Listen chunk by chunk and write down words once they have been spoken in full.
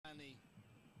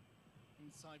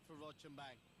Inside for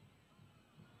Rochenbach.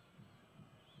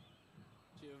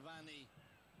 Giovanni.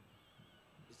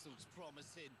 This looks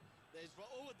promising. There's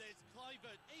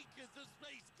Kluivert. Acres of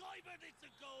space. Kluivert, it's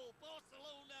a goal.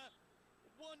 Barcelona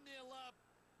 1-0 up.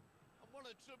 And what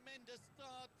a tremendous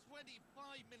start.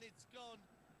 25 minutes gone.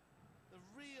 The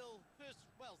real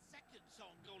second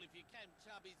shot on goal if you count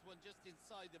Xabi's one just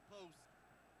inside the post.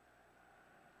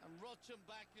 And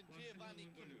Rochenbach and Giovanni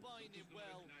combining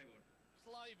well.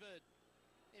 Kluivert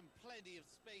in plenty of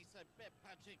space. I bet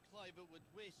Patrick Kluivert would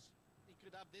wish he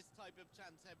could have this type of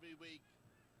chance every week.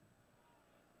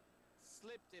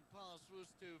 Slipped it past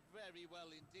Rustu very well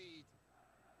indeed.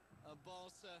 And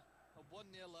Barca are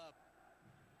 1-0 up.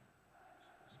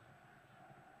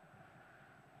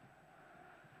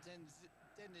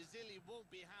 Denizli won't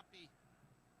be happy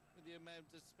with the amount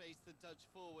of space the Dutch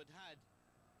forward had.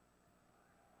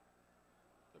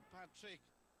 But Patrick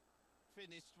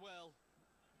finished well.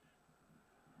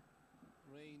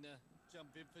 Reina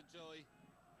jumping for joy.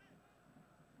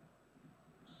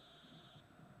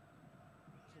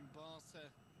 From Barca,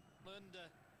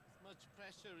 under as much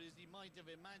pressure as he might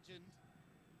have imagined.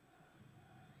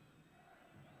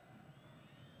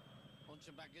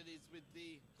 Rochenbach it is with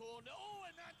the corner. Oh,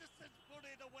 and Anderson's put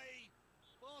it away.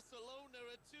 Barcelona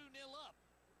are 2-0 up.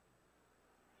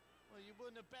 Well, you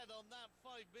wouldn't have bet on that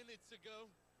 5 minutes ago.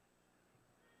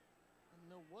 And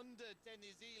no wonder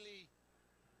Denizli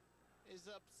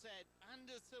is upset.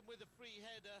 Anderson with a free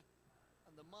header.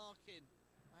 And the marking,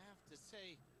 I have to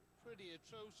say, pretty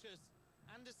atrocious.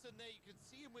 Anderson there, you can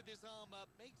see him with his arm up,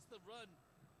 makes the run.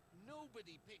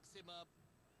 Nobody picks him up.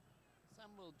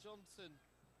 Samuel Johnson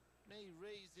may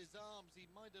raise his arms. He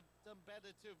might have done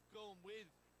better to have gone with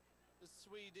the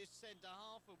Swedish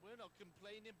centre-half, and we're not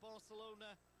complaining.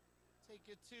 Barcelona take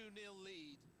a 2-0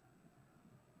 lead.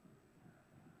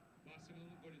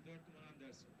 Barcelona golü 4 numara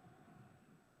Anderson.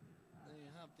 There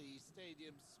you have the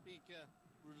stadium speaker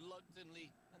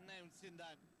reluctantly announcing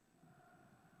that.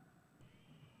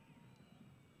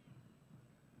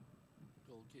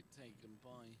 Goal kick taken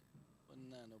by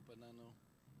Bonanno.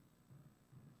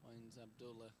 Finds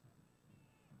Abdullah.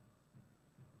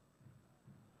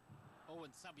 Oh,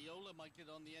 and Saviola might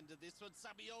get on the end of this one.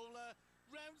 Saviola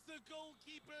rounds the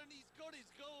goalkeeper and he's got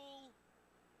his goal.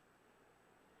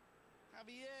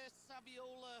 Javier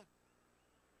Saviola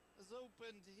has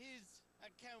opened his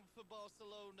account for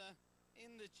Barcelona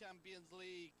in the Champions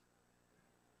League.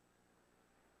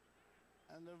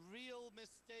 And a real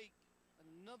mistake,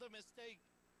 another mistake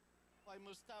by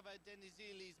Mustafa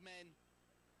Denizli's men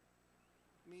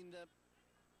mean that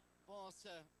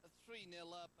Barca are 3-0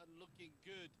 up and looking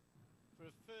good for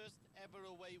a first ever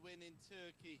away win in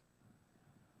Turkey.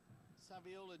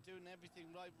 Saviola doing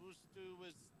everything right. Rustu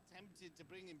was tempted to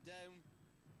bring him down,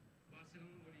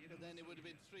 but then it would have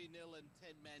been 3-0 and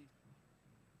 10 men.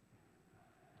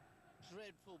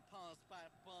 Dreadful pass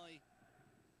back by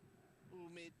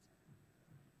Umit,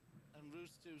 and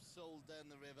Rustu sold down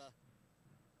the river.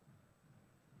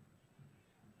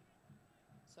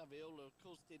 Saviola, of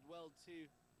course, did well to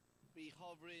be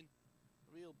hovering.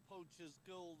 A real poacher's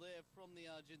goal there from the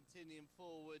Argentinian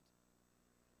forward.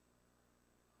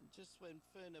 And just when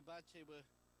Fenerbahce were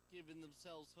giving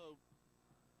themselves hope,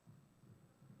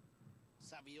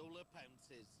 Saviola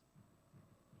pounces.